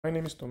My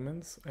name is Tom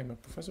Mens. I'm a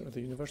professor at the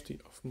University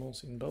of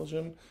Mons in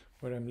Belgium,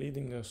 where I'm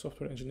leading a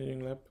software engineering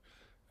lab.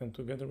 And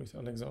together with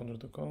Alexander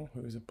Decon,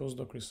 who is a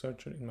postdoc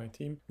researcher in my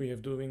team, we are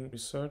doing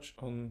research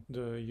on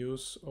the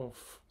use of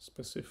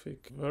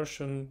specific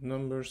version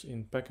numbers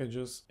in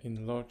packages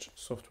in large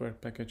software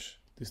package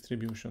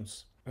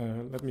distributions.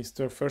 Let me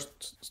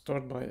first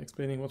start by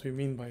explaining what we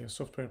mean by a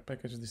software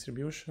package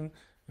distribution.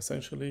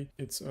 Essentially,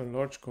 it's a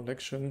large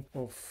collection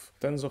of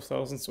tens of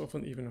thousands,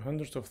 often even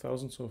hundreds of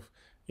thousands of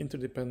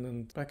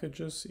interdependent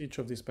packages. Each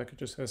of these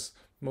packages has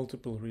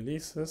multiple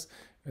releases,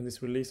 and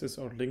these releases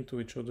are linked to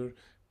each other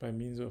by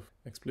means of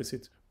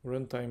explicit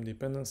runtime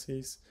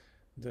dependencies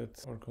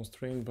that are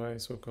constrained by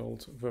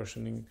so-called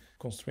versioning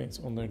constraints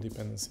on their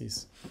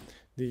dependencies.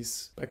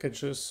 These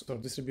packages are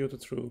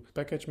distributed through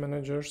package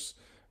managers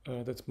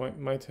that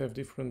might have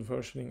different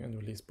versioning and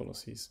release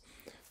policies.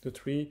 The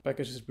three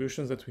package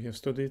distributions that we have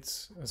studied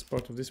as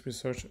part of this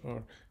research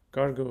are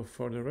Cargo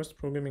for the Rust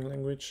programming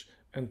language,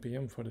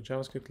 NPM for the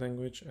JavaScript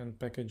language, and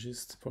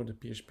Packagist for the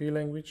PHP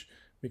language.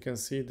 We can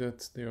see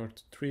that there are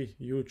three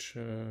huge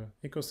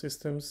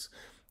ecosystems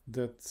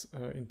that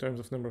in terms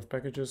of number of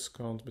packages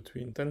count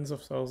between tens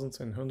of thousands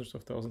and hundreds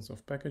of thousands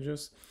of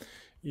packages,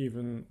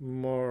 even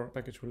more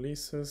package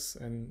releases,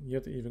 and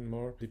yet even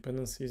more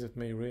dependencies that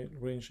may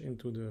range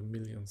into the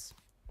millions.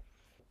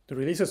 The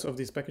releases of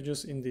these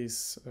packages in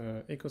these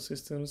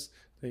ecosystems,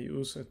 they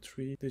use a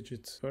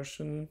 3-digit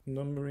version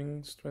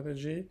numbering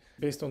strategy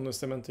based on the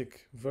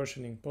semantic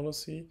versioning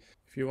policy.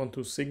 If you want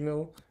to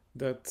signal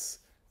that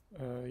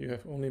you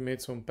have only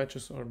made some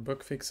patches or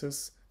bug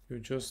fixes, you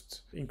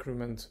just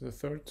increment the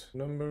third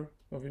number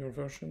of your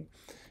version.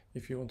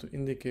 If you want to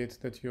indicate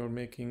that you're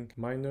making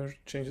minor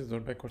changes that are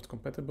backward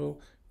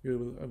compatible, you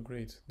will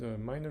upgrade the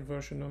minor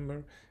version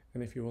number.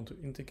 And if you want to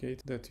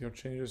indicate that your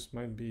changes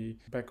might be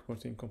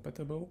backward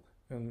incompatible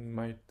and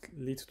might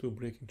lead to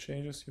breaking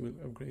changes, you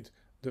will upgrade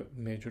the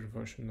major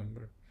version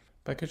number.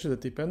 Packages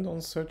that depend on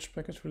such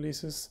package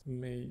releases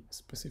may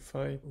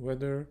specify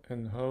whether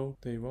and how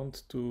they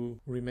want to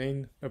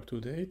remain up to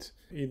date.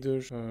 Either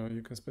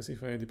you can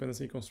specify a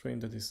dependency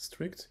constraint that is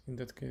strict. In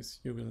that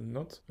case, you will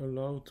not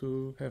allow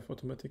to have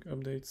automatic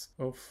updates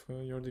of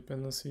your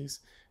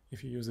dependencies.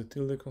 If you use a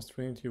tilde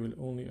constraint, you will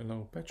only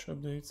allow patch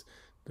updates.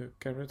 The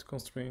caret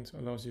constraint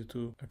allows you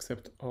to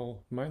accept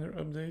all minor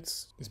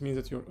updates. This means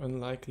that you're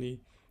unlikely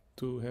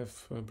to have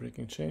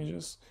breaking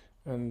changes.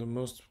 And the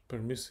most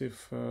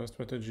permissive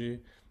strategy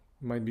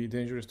might be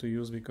dangerous to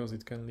use because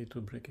it can lead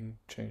to breaking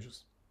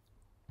changes.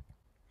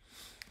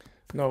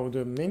 Now,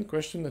 the main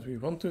question that we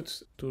wanted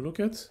to look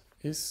at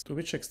is to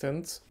which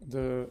extent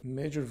the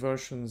major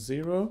version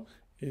 0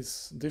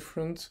 is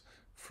different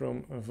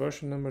from a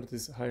version number that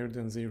is higher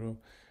than 0.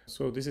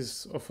 So this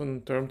is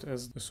often termed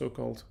as the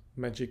so-called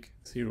magic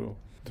 0.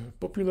 The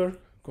popular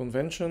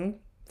convention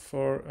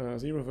for a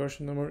 0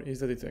 version number is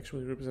that it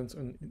actually represents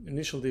an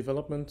initial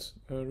development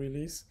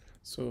release.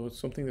 So it's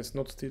something that's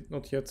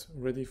not yet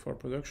ready for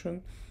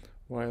production,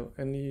 while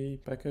any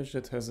package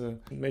that has a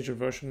major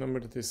version number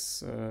that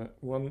is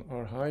 1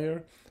 or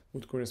higher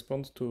would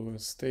correspond to a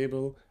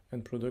stable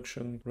and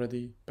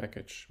production-ready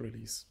package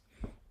release.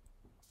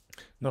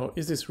 Now,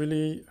 is this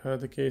really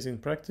the case in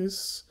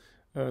practice?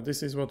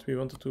 This is what we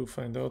wanted to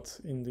find out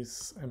in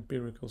this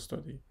empirical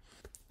study.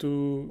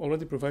 To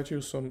already provide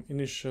you some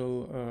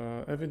initial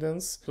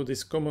evidence, so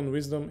this common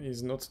wisdom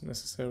is not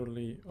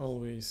necessarily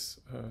always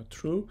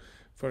true.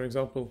 For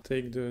example,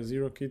 take the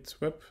ZeroKit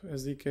Web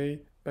SDK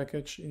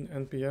package in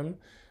NPM.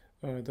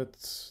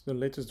 That the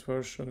latest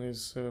version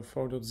is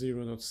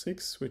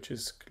 4.0.6, which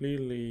is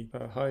clearly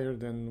higher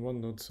than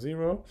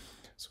 1.0.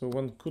 So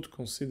one could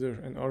consider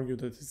and argue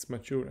that it's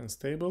mature and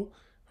stable.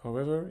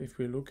 However, if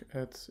we look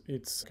at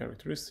its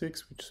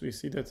characteristics, which we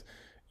see that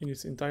in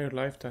its entire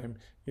lifetime,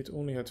 it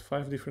only had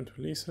 5 different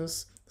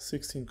releases,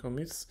 16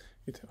 commits.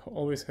 It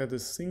always had a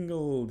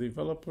single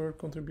developer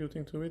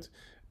contributing to it.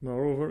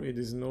 Moreover, it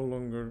is no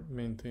longer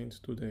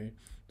maintained today.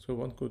 So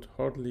one could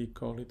hardly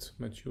call it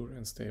mature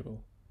and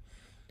stable.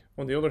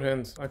 On the other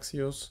hand,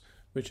 Axios,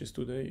 which is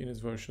today in its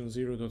version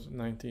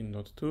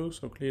 0.19.2,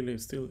 so clearly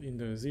it's still in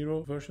the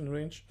 0 version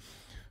range.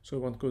 So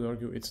one could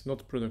argue it's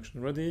not production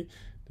ready.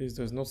 This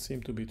does not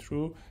seem to be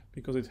true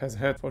because it has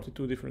had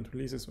 42 different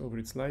releases over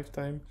its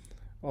lifetime,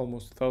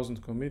 almost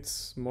 1,000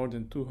 commits, more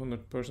than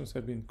 200 persons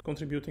have been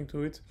contributing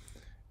to it,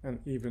 and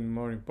even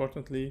more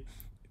importantly,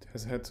 it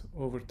has had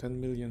over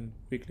 10 million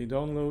weekly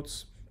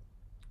downloads.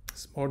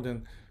 It's more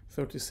than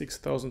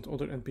 36,000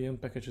 other NPM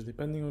packages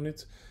depending on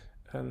it,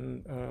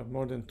 and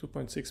more than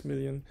 2.6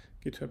 million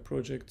GitHub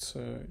projects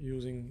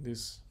using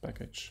this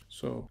package.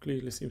 So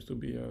clearly seems to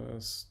be a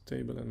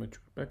stable and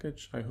mature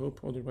package, I hope,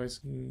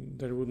 otherwise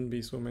there wouldn't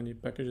be so many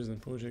packages and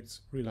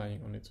projects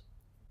relying on it.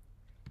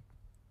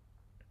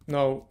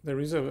 Now, there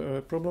is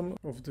a problem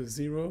of the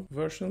 0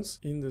 versions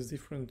in the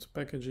different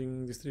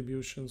packaging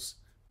distributions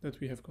that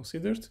we have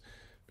considered,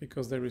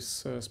 because there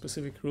is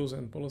specific rules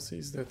and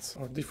policies that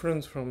are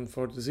different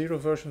for the 0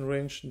 version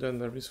range than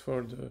there is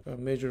for the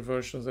major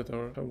versions that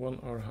are 1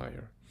 or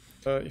higher.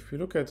 If we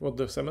look at what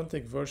the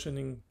semantic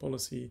versioning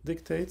policy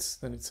dictates,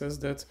 then it says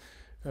that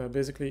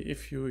basically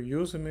if you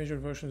use a major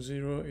version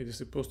 0, it is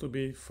supposed to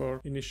be for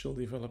initial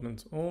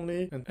development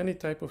only, and any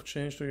type of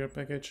change to your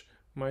package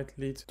might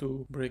lead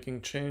to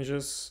breaking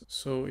changes,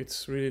 so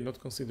it's really not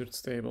considered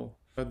stable.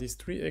 These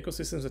three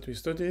ecosystems that we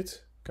studied,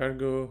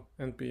 Cargo,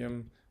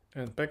 NPM,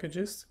 and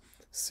Packagist,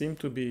 seem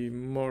to be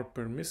more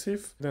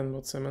permissive than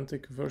what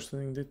semantic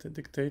versioning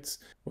dictates.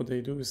 What they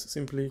do is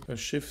simply a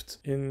shift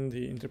in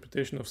the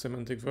interpretation of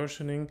semantic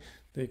versioning.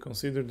 They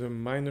consider the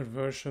minor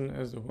version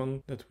as the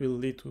one that will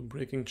lead to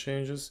breaking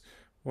changes,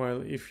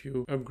 while if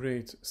you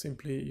upgrade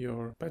simply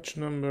your patch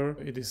number,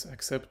 it is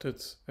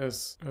accepted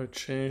as a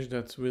change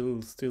that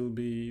will still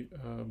be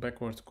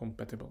backward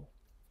compatible.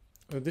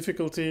 The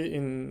difficulty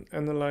in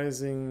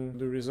analyzing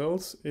the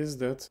results is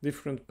that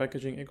different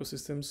packaging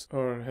ecosystems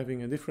are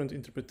having a different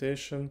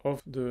interpretation of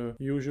the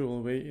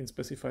usual way in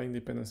specifying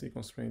dependency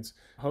constraints.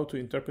 How to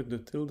interpret the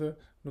tilde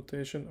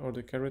notation or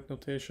the caret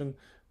notation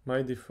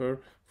might differ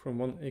from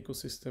one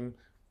ecosystem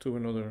to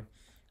another.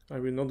 I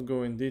will not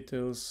go in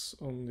details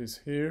on this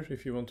here.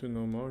 If you want to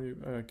know more, you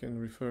can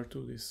refer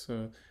to this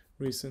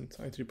recent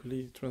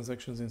IEEE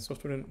Transactions in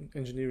Software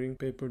Engineering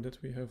paper that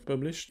we have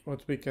published.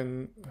 What we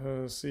can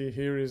see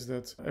here is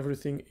that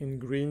everything in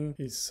green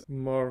is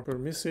more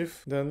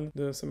permissive than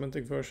the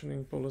semantic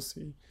versioning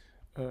policy.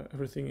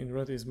 Everything in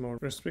red is more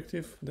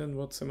restrictive than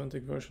what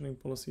semantic versioning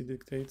policy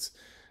dictates,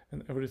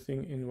 and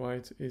everything in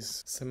white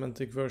is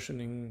semantic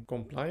versioning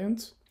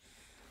compliant.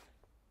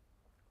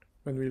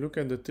 When we look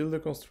at the tilde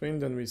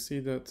constraint, then we see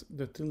that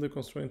the tilde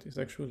constraint is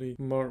actually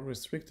more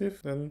restrictive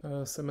than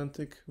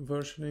semantic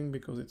versioning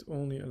because it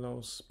only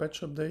allows patch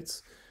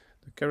updates.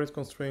 The caret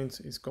constraint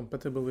is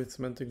compatible with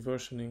semantic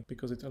versioning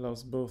because it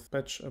allows both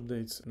patch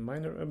updates and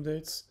minor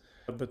updates.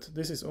 But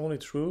this is only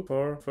true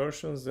for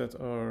versions that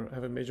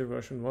have a major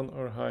version 1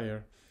 or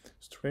higher.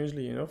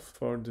 Strangely enough,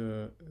 for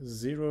the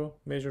 0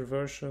 major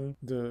version,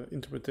 the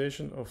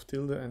interpretation of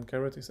tilde and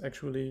caret is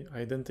actually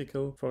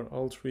identical for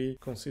all three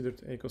considered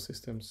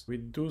ecosystems. We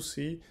do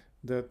see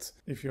that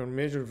if your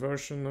major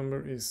version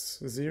number is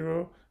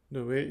 0,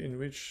 the way in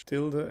which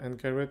tilde and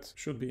caret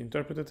should be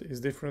interpreted is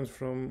different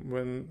from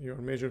when your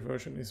major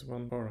version is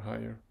 1 or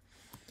higher.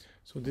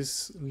 So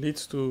this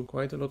leads to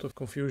quite a lot of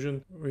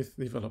confusion with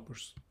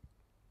developers.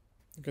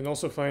 You can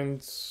also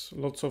find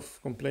lots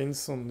of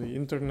complaints on the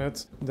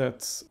internet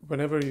that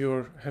whenever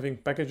you're having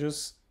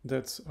packages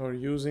that are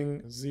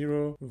using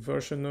 0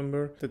 version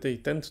number, that they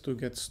tend to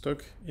get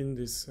stuck in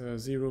this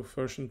 0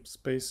 version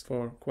space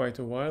for quite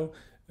a while,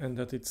 and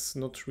that it's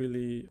not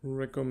really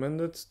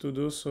recommended to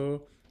do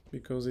so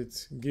because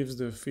it gives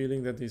the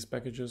feeling that these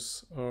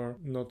packages are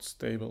not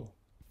stable.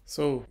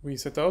 So we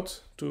set out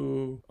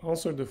to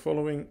answer the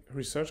following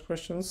research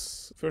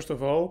questions. First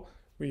of all,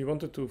 we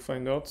wanted to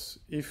find out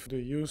if the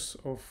use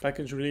of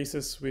package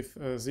releases with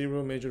a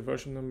 0 major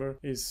version number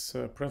is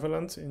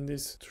prevalent in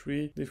these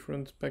three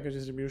different package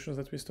distributions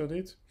that we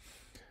studied.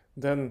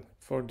 Then,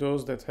 for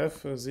those that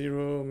have a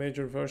 0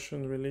 major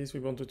version release, we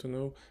wanted to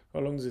know how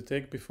long does it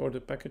take before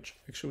the package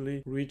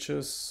actually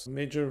reaches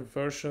major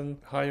version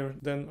higher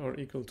than or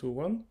equal to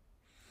 1.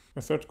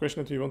 A third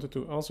question that we wanted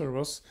to answer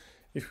was,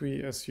 if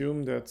we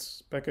assume that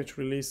package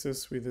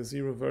releases with a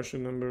 0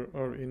 version number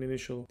are in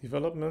initial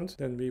development,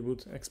 then we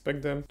would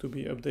expect them to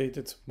be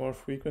updated more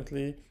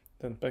frequently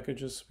than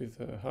packages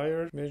with a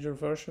higher major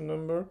version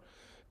number.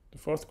 The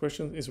fourth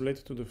question is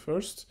related to the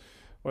first.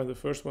 While the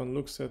first one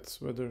looks at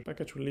whether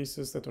package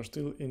releases that are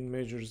still in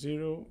major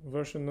 0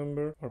 version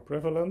number are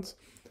prevalent,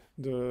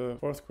 the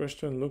fourth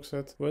question looks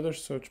at whether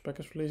such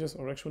package releases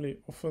are actually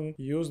often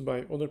used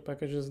by other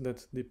packages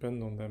that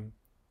depend on them.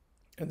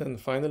 And then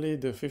finally,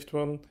 the fifth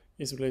one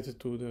is related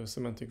to the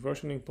semantic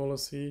versioning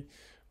policy.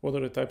 What are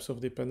the types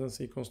of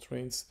dependency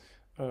constraints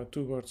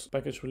towards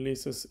package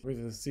releases with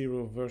a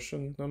 0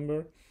 version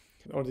number?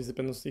 Are these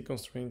dependency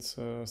constraints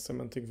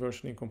semantic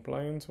versioning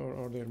compliant, or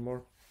are they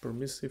more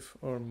permissive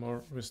or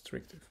more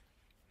restrictive?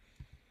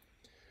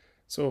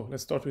 So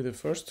let's start with the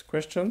first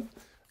question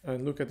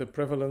and look at the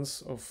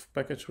prevalence of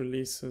package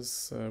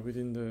releases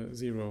within the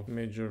 0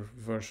 major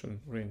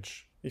version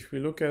range. If we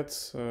look at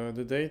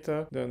the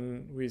data,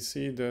 then we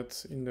see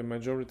that in the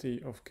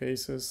majority of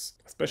cases,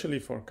 especially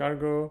for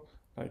cargo,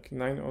 like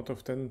 9 out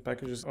of 10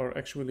 packages are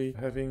actually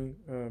having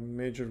a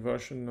major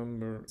version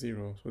number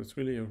 0. So it's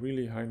really a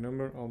really high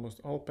number. Almost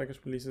all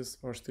package releases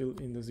are still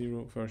in the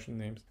 0 version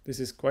names. This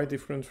is quite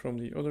different from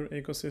the other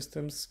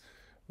ecosystems.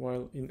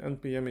 While in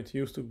NPM it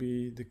used to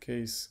be the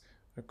case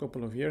a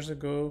couple of years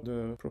ago,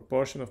 the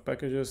proportion of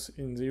packages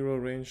in 0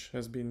 range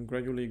has been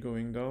gradually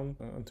going down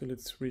until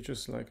it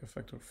reaches like a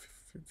factor of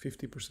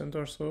 50%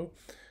 or so.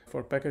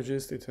 For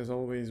Packagist, it has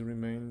always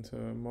remained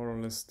more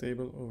or less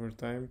stable over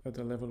time at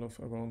a level of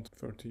around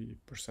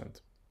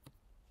 30%.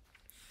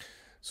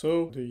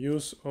 So the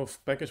use of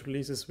package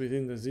releases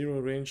within the 0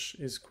 range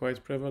is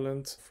quite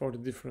prevalent for the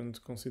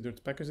different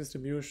considered package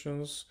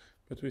distributions,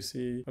 but we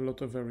see a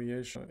lot of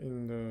variation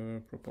in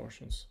the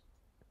proportions.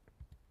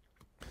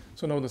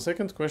 So now the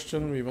second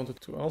question we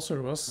wanted to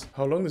answer was,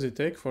 how long does it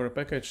take for a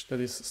package that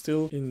is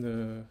still in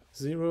the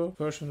 0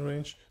 version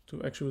range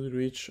to actually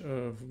reach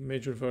a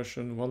major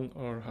version 1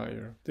 or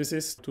higher? This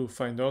is to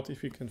find out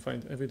if we can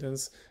find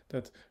evidence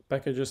that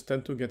packages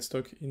tend to get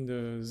stuck in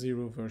the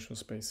 0 version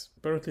space.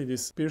 Apparently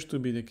this appears to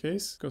be the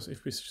case, because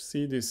if we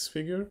see this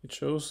figure, it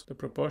shows the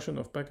proportion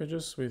of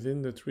packages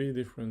within the 3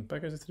 different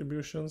package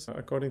distributions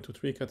according to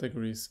 3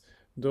 categories.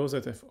 Those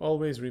that have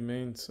always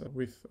remained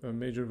with a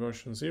major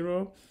version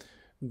 0,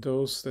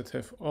 those that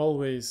have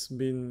always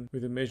been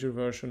with a major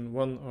version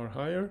 1 or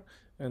higher,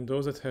 and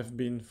those that have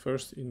been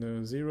first in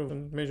a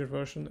 0 major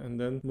version and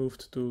then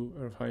moved to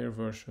a higher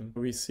version.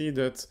 We see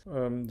that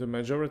the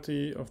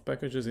majority of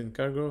packages in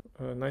Cargo,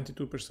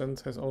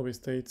 92% has always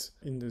stayed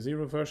in the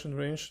 0 version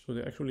range, so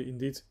they actually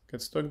indeed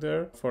get stuck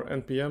there. For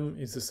NPM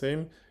it's the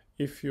same.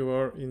 If you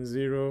are in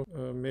 0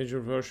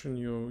 major version,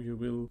 you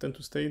will tend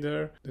to stay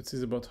there. That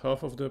is about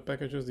half of the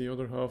packages. The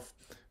other half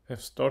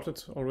have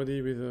started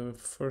already with a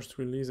first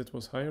release that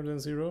was higher than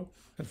 0.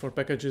 And for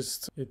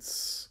Packagist,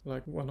 it's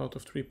like 1 out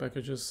of 3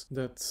 packages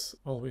that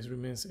always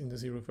remains in the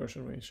 0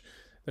 version range.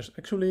 There's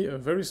actually a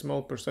very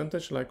small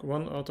percentage, like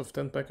 1 out of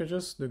 10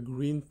 packages, the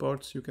green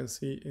parts you can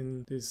see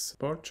in this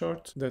bar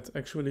chart, that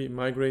actually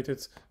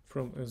migrated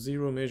from a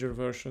 0 major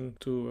version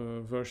to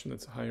a version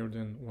that's higher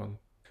than 1.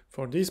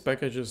 For these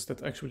packages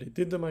that actually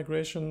did the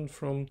migration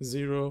from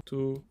 0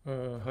 to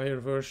a higher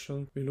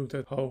version, we looked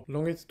at how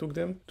long it took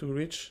them to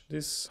reach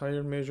this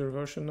higher major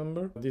version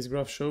number. These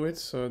graphs show it.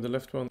 The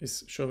left one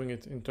is showing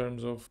it in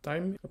terms of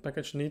time a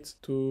package needs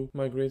to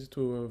migrate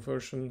to a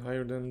version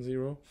higher than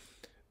 0.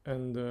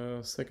 And the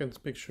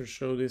second picture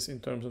shows this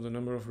in terms of the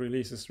number of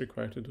releases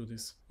required to do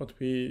this. What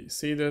we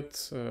see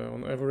that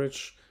on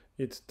average,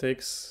 it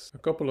takes a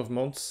couple of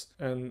months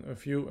and a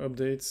few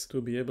updates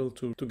to be able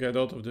to get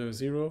out of the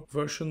 0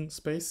 version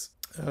space.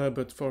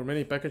 But for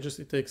many packages,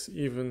 it takes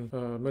even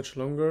much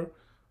longer.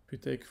 If we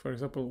take, for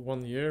example,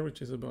 1 year,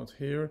 which is about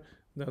here,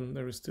 then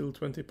there is still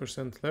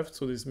 20% left.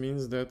 So this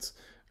means that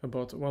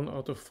about 1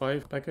 out of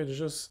 5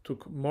 packages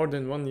took more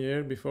than 1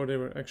 year before they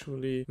were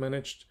actually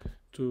managed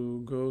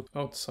to go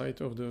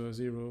outside of the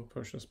 0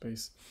 version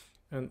space.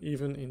 And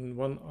even in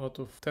 1 out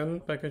of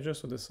 10 packages,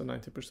 so that's a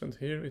 90%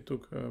 here, it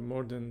took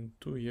more than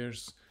 2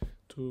 years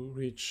to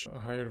reach a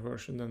higher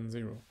version than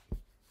 0.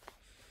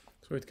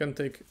 So it can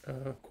take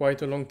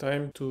quite a long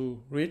time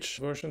to reach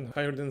version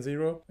higher than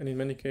 0, and in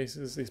many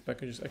cases these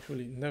packages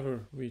actually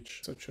never reach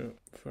such a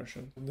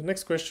version. The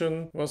next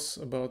question was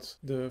about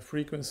the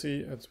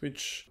frequency at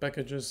which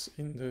packages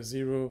in the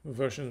 0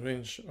 version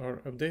range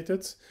are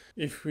updated.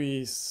 If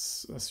we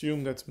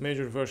assume that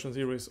major version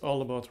 0 is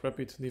all about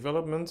rapid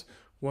development,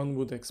 one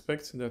would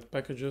expect that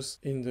packages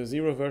in the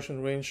 0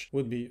 version range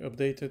would be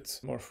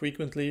updated more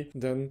frequently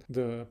than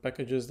the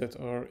packages that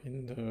are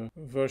in the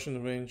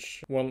version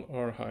range 1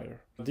 or higher.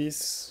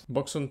 These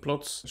boxon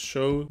plots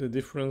show the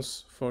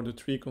difference for the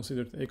 3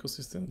 considered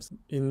ecosystems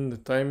in the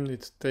time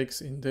it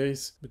takes in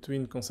days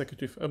between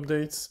consecutive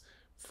updates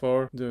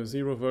for the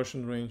 0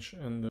 version range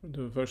and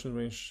the version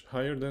range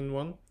higher than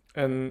 1.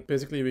 And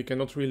basically we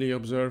cannot really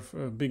observe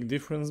a big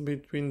difference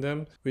between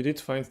them. We did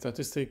find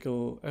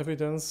statistical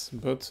evidence,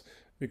 but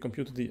we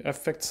computed the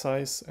effect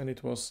size and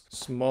it was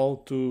small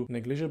to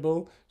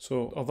negligible.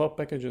 So although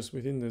packages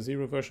within the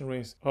 0 version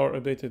range are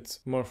updated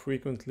more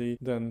frequently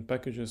than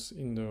packages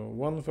in the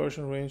 1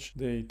 version range,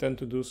 they tend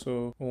to do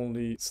so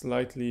only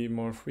slightly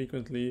more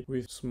frequently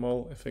with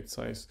small effect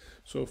size.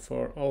 So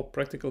for all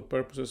practical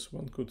purposes,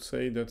 one could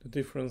say that the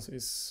difference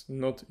is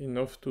not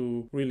enough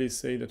to really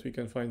say that we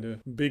can find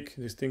a big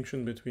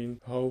distinction between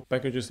how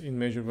packages in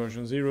major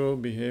version 0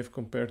 behave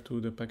compared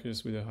to the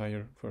packages with a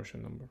higher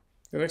version number.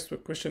 The next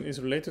question is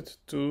related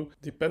to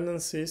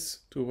dependencies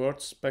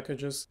towards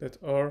packages that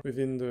are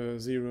within the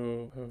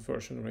 0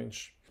 version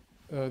range.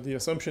 The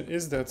assumption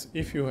is that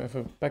if you have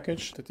a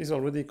package that is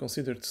already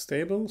considered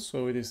stable,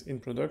 so it is in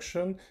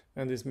production,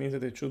 and this means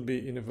that it should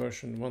be in a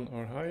version 1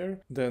 or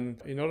higher, then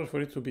in order for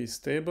it to be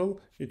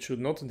stable, it should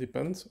not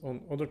depend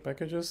on other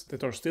packages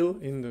that are still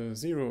in the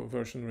 0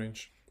 version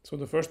range. So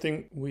the first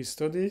thing we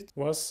studied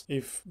was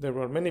if there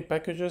are many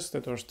packages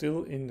that are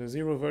still in the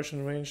 0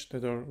 version range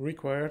that are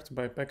required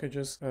by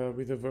packages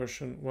with a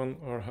version 1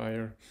 or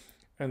higher.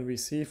 And we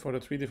see for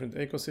the 3 different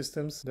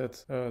ecosystems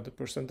that the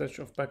percentage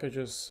of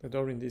packages that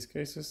are in these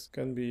cases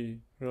can be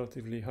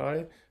relatively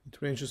high.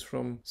 It ranges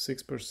from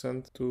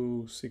 6%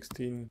 to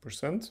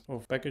 16%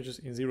 of packages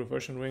in 0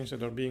 version range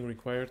that are being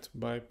required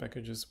by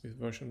packages with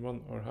version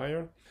 1 or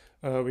higher.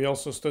 We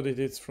also studied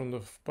it from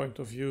the point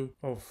of view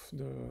of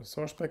the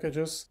source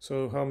packages.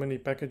 So how many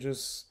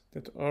packages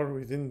that are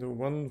within the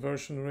 1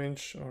 version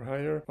range or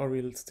higher are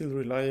we still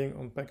relying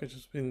on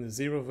packages within the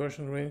 0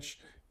 version range?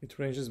 It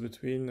ranges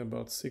between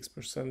about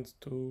 6%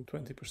 to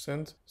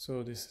 20%.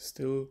 So this is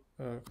still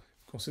a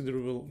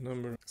considerable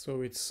number.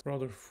 So it's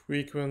rather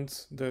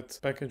frequent that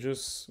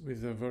packages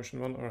with a version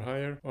 1 or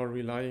higher are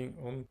relying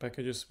on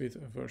packages with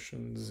a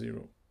version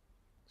 0.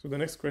 So the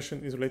next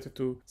question is related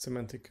to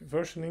semantic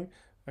versioning.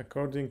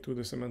 According to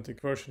the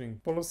semantic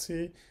versioning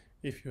policy,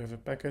 if you have a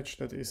package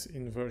that is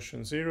in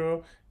version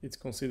 0, it's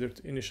considered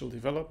initial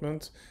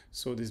development.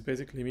 So this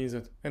basically means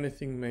that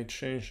anything may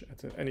change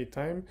at any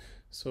time.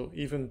 So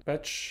even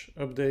patch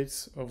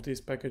updates of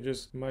these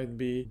packages might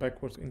be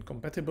backward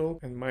incompatible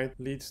and might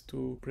lead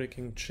to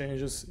breaking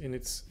changes in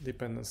its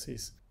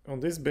dependencies. On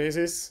this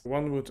basis,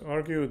 one would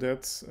argue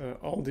that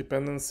all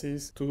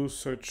dependencies to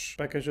such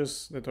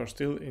packages that are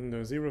still in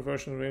the 0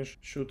 version range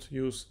should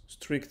use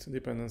strict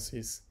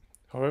dependencies.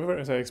 However,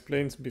 as I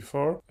explained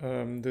before,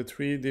 the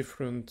three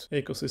different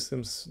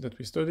ecosystems that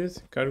we studied,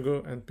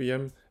 Cargo,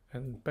 NPM,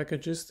 and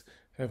Packagist,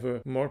 have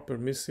a more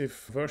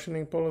permissive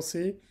versioning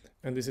policy,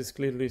 and this is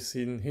clearly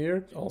seen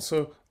here.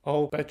 Also,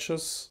 all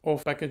patches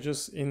of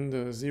packages in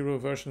the 0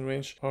 version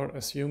range are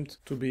assumed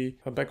to be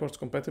backwards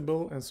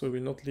compatible and so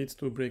will not lead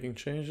to breaking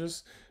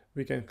changes.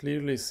 We can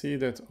clearly see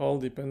that all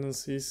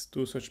dependencies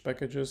to such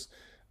packages,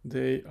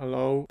 they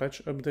allow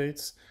patch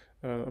updates,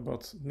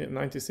 about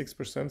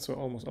 96%, so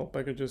almost all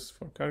packages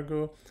for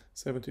Cargo,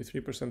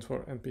 73% for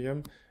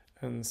NPM,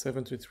 and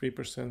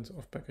 73%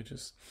 of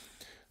packages.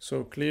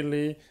 So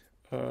clearly,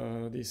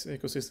 these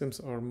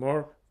ecosystems are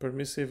more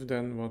permissive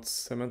than what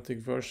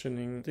semantic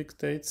versioning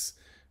dictates,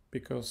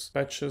 because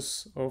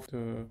patches of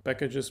the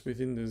packages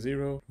within the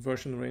 0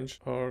 version range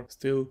are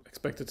still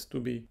expected to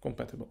be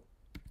compatible.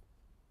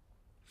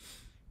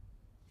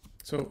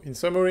 So in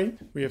summary,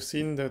 we have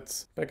seen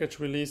that package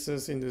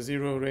releases in the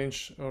 0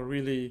 range are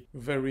really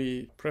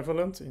very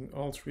prevalent in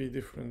all three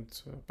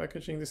different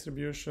packaging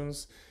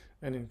distributions,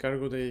 and in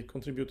Cargo they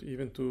contribute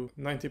even to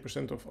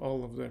 90% of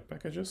all of their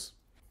packages.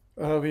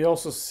 We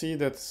also see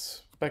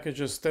that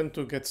packages tend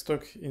to get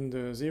stuck in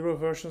the 0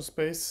 version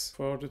space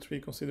for the three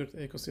considered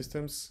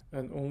ecosystems,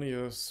 and only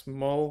a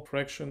small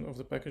fraction of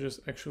the packages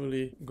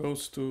actually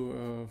goes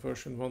to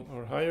version 1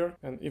 or higher.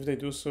 And if they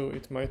do so,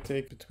 it might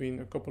take between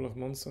a couple of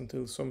months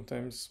until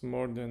sometimes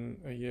more than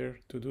a year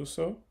to do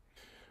so.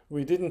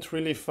 We didn't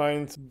really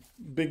find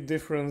big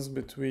difference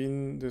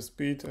between the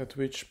speed at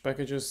which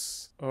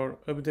packages are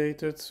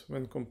updated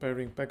when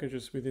comparing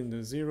packages within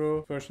the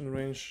 0 version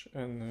range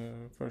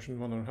and version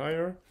 1 or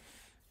higher.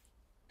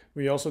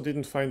 We also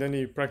didn't find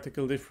any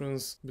practical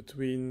difference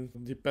between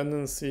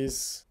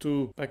dependencies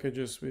to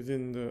packages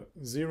within the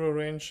 0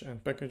 range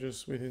and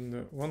packages within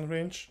the 1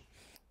 range.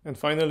 And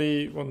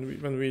finally,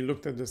 when we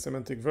looked at the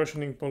semantic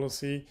versioning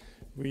policy,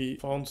 we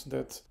found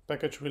that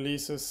package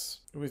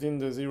releases within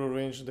the 0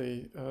 range,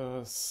 they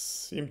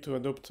seem to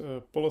adopt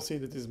a policy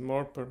that is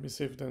more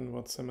permissive than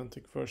what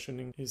semantic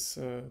versioning is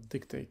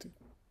dictating.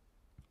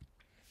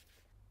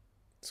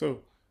 So,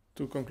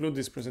 to conclude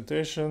this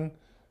presentation,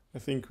 I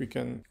think we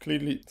can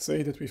clearly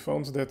say that we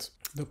found that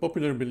the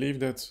popular belief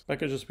that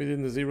packages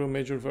within the 0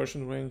 major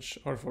version range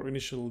are for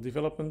initial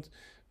development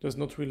does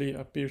not really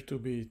appear to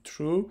be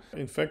true.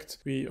 In fact,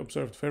 we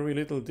observed very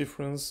little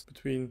difference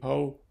between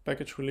how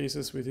package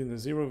releases within the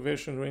 0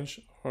 version range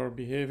are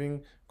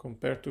behaving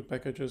compared to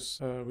packages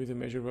with a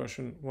major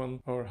version 1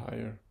 or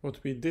higher.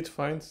 What we did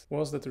find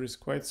was that there is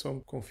quite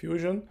some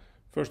confusion.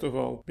 First of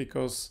all,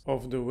 because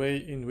of the way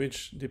in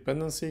which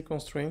dependency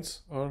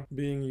constraints are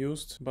being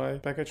used by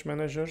package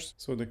managers.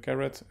 So the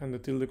caret and the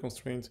tilde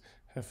constraint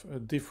have a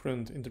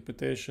different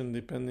interpretation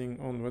depending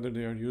on whether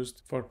they are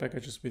used for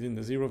packages within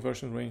the 0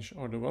 version range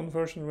or the 1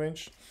 version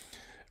range.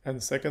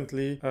 And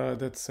secondly,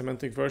 that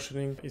semantic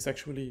versioning is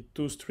actually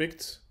too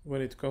strict when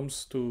it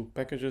comes to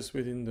packages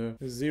within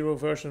the 0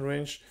 version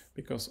range,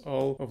 because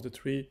all of the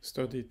three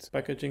studied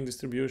packaging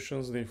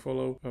distributions, they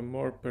follow a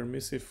more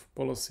permissive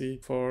policy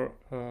for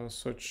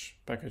such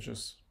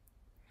packages.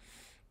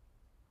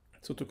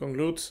 So to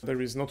conclude,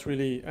 there is not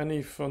really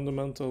any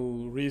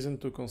fundamental reason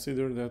to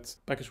consider that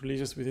package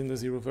releases within the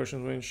 0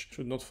 version range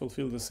should not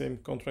fulfill the same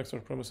contracts or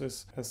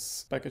promises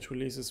as package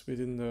releases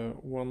within the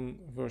 1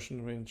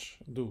 version range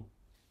do.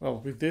 Well,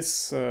 with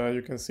this,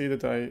 you can see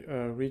that I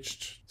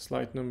reached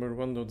slide number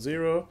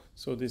 1.0.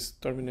 So this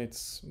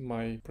terminates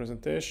my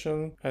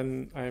presentation,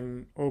 and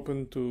I'm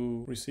open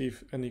to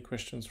receive any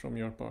questions from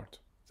your part.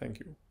 Thank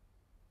you.